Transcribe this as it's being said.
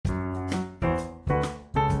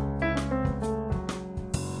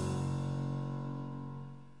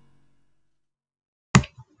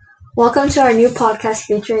Welcome to our new podcast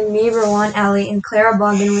featuring me, Rowan Ali, and Clara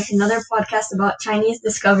Bogdan with another podcast about Chinese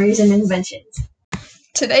discoveries and inventions.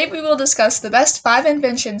 Today we will discuss the best 5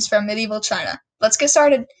 inventions from medieval China. Let's get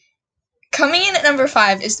started. Coming in at number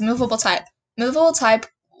 5 is the movable type. Movable type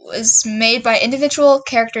was made by individual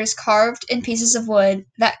characters carved in pieces of wood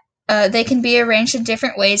that they can be arranged in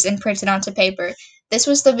different ways and printed onto paper. This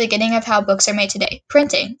was the beginning of how books are made today,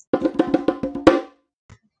 printing.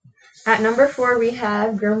 At number 4, we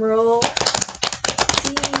have drumroll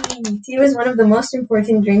tea. Tea was one of the most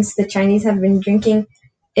important drinks the Chinese have been drinking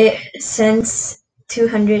it since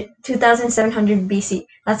 2700 BC.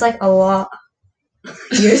 That's like a lot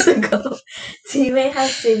years ago. Tea may have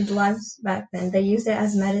saved lives back then. They used it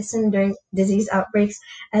as medicine during disease outbreaks,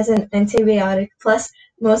 as an antibiotic. Plus,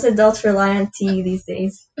 most adults rely on tea these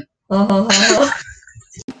days.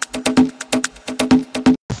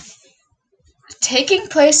 Taking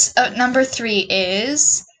place at number 3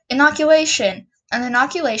 is inoculation. An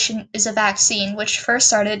inoculation is a vaccine which first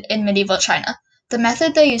started in medieval China. The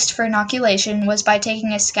method they used for inoculation was by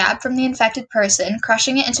taking a scab from the infected person,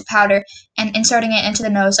 crushing it into powder, and inserting it into the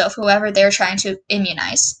nose of whoever they were trying to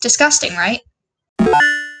immunize. Disgusting, right?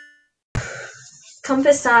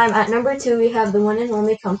 Compass time. At number 2, we have the one and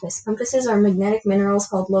only compass. Compasses are magnetic minerals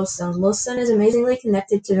called lodestone. Lodestone is amazingly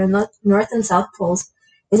connected to the north and south poles.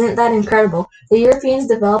 Isn't that incredible? The Europeans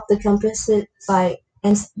developed the compass by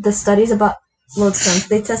the studies about lodestones.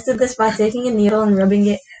 They tested this by taking a needle and rubbing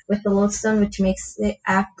it with the lodestone, which makes it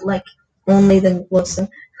act like only the lodestone.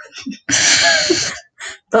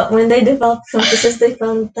 But when they developed compasses, they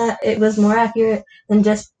found that it was more accurate than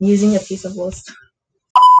just using a piece of lodestone.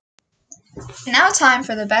 Now time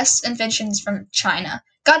for the best inventions from China.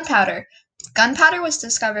 Gunpowder. Gunpowder was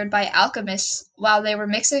discovered by alchemists while they were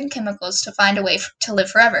mixing chemicals to find a way to live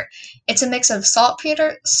forever. It's a mix of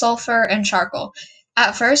saltpeter, sulfur, and charcoal.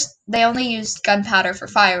 At first, they only used gunpowder for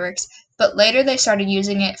fireworks, but later they started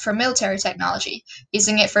using it for military technology,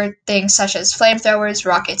 using it for things such as flamethrowers,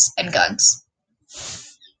 rockets, and guns.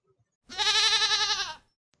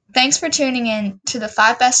 Thanks for tuning in to the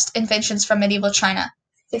 5 best inventions from medieval China.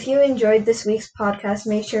 If you enjoyed this week's podcast,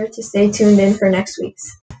 make sure to stay tuned in for next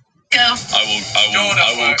week's.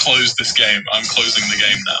 I will close this game. I'm closing the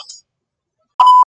game now.